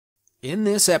In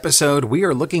this episode, we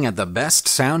are looking at the best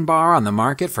soundbar on the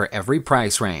market for every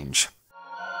price range.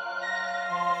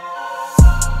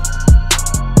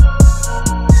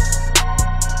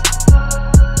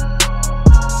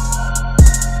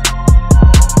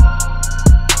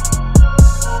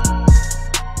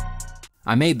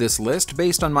 I made this list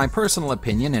based on my personal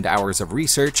opinion and hours of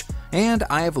research, and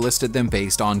I have listed them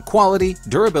based on quality,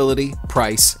 durability,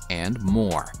 price, and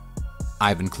more.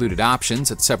 I've included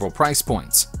options at several price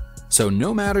points, so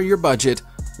no matter your budget,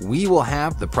 we will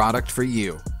have the product for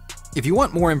you. If you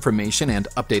want more information and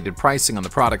updated pricing on the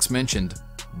products mentioned,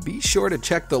 be sure to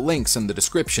check the links in the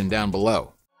description down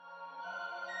below.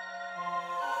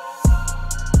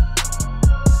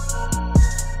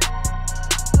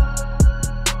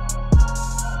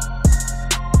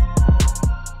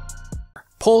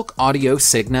 Polk Audio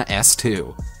Signa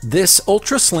S2. This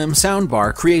ultra-slim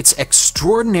soundbar creates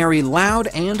extraordinary loud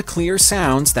and clear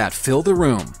sounds that fill the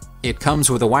room. It comes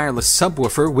with a wireless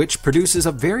subwoofer which produces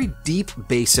a very deep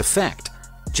bass effect,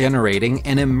 generating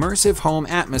an immersive home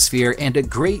atmosphere and a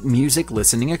great music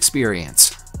listening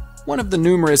experience. One of the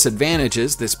numerous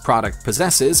advantages this product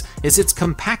possesses is its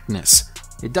compactness.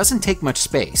 It doesn't take much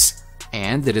space,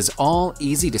 and it is all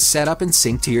easy to set up and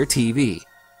sync to your TV.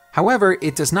 However,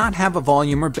 it does not have a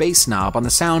volume or bass knob on the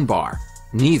soundbar.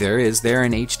 Neither is there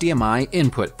an HDMI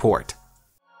input port.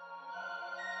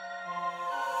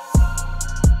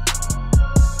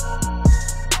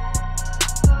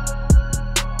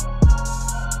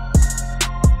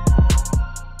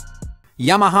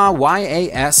 Yamaha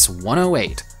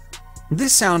YAS-108.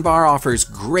 This soundbar offers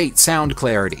great sound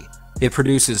clarity. It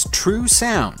produces true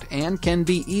sound and can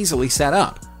be easily set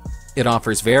up. It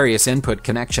offers various input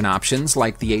connection options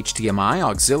like the HDMI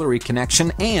auxiliary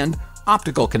connection and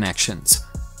optical connections.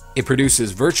 It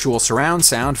produces virtual surround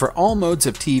sound for all modes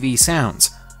of TV sounds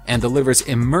and delivers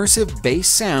immersive bass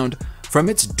sound from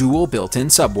its dual built-in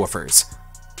subwoofers.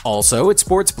 Also, it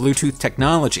sports Bluetooth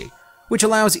technology, which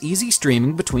allows easy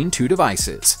streaming between two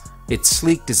devices. Its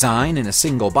sleek design in a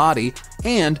single body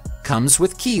and comes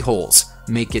with keyholes,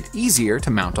 make it easier to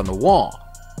mount on the wall.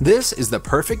 This is the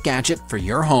perfect gadget for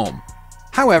your home.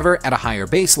 However, at a higher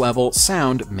bass level,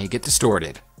 sound may get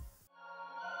distorted.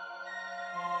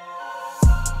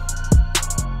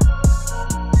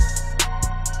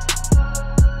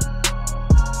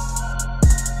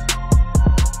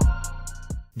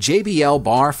 JBL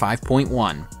Bar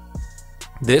 5.1.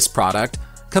 This product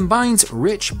combines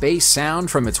rich bass sound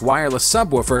from its wireless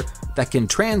subwoofer that can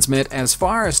transmit as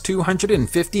far as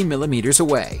 250 millimeters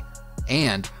away,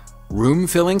 and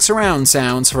room-filling surround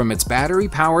sounds from its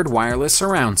battery-powered wireless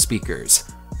surround speakers.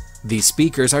 These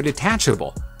speakers are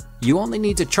detachable. You only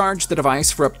need to charge the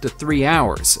device for up to 3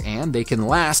 hours, and they can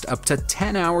last up to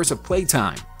 10 hours of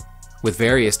playtime. With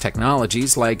various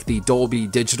technologies like the Dolby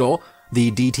Digital, the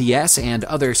DTS, and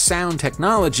other sound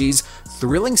technologies,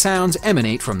 thrilling sounds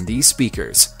emanate from these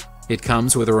speakers. It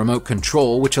comes with a remote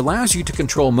control which allows you to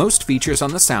control most features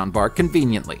on the soundbar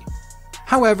conveniently.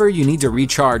 However, you need to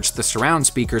recharge the surround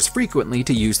speakers frequently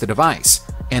to use the device,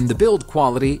 and the build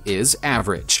quality is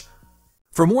average.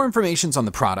 For more information on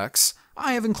the products,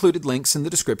 I have included links in the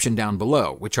description down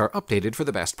below, which are updated for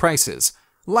the best prices.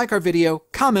 Like our video,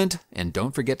 comment, and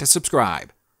don't forget to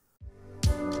subscribe.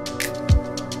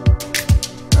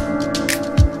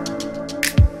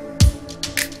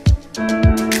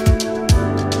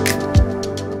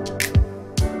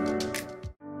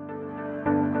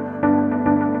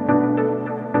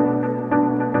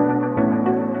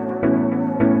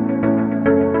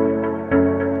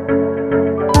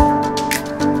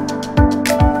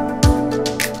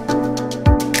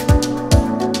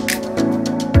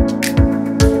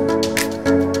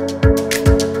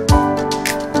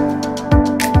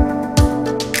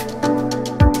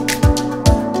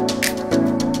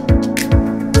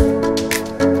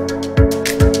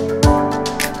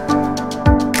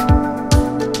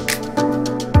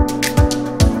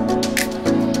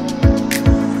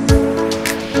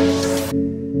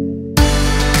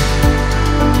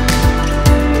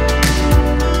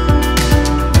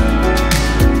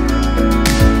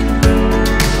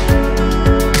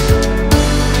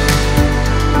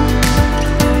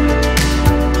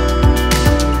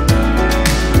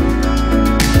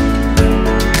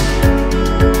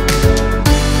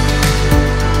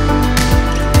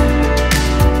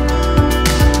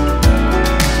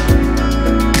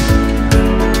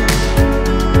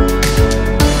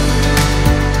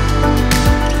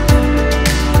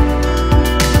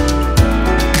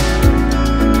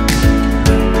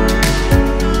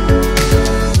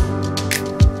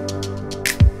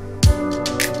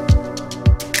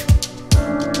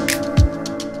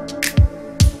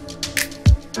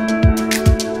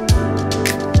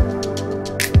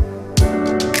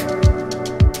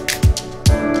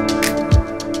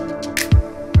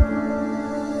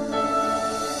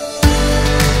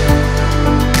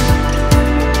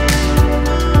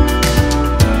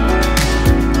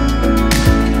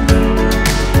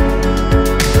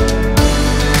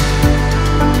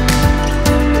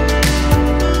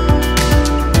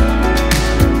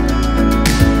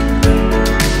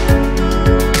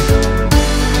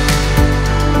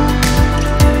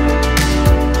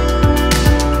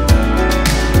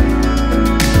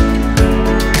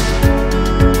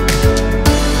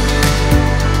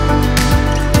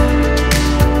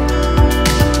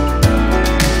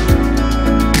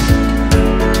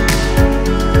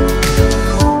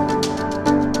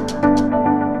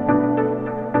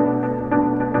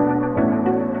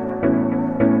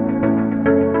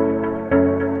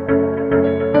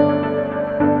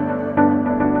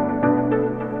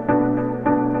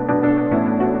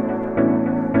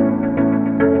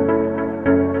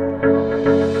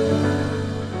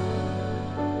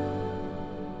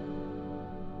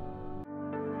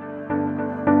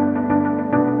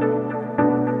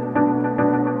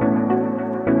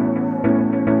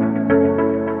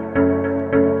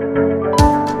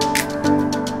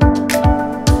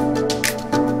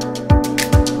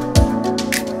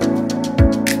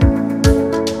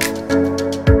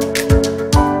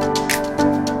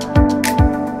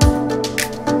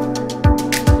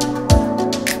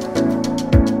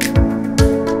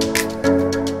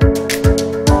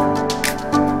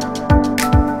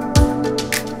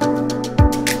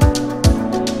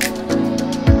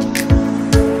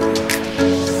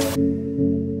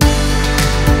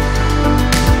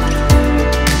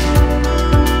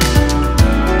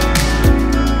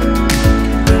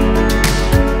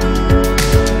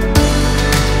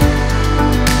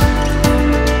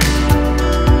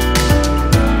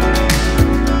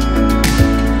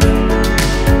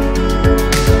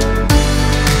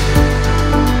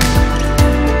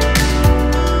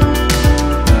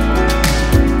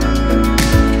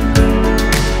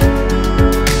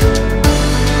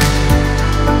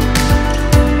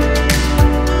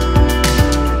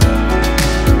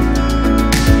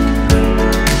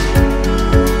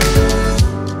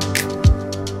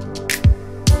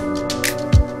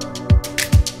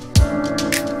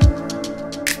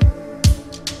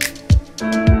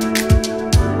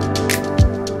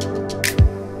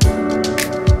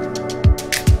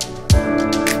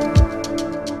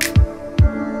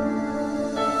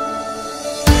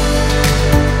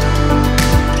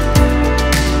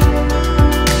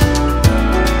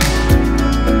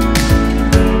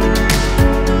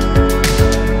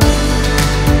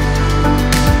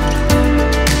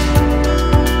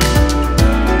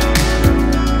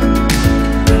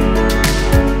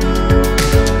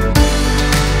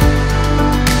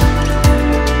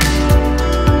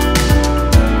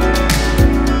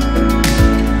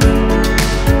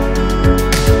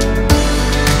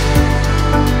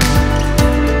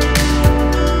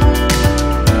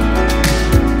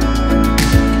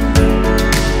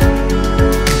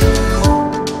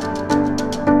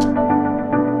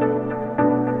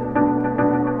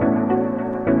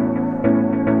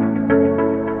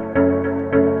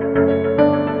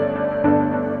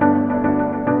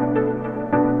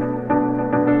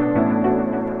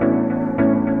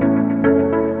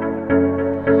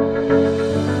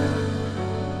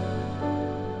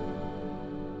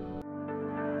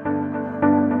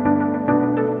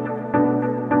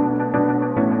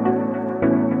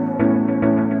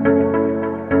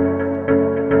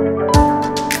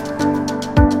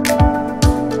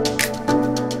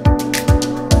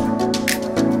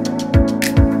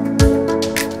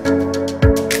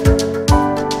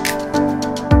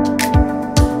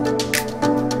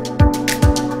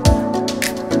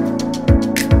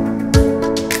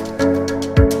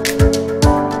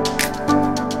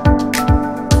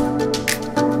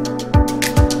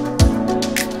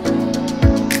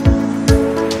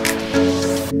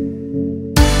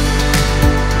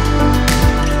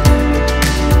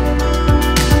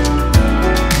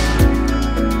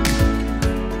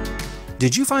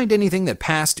 Did you find anything that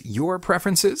passed your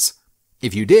preferences?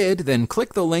 If you did, then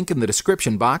click the link in the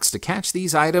description box to catch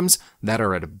these items that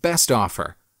are at a best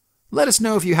offer. Let us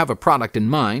know if you have a product in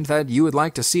mind that you would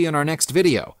like to see in our next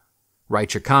video.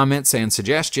 Write your comments and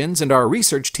suggestions, and our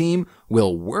research team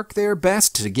will work their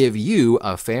best to give you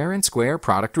a fair and square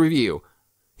product review.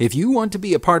 If you want to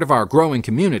be a part of our growing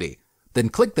community, then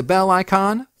click the bell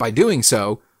icon. By doing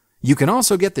so, you can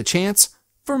also get the chance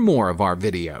for more of our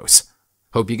videos.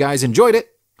 Hope you guys enjoyed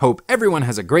it. Hope everyone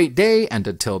has a great day, and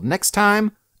until next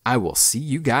time, I will see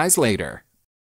you guys later.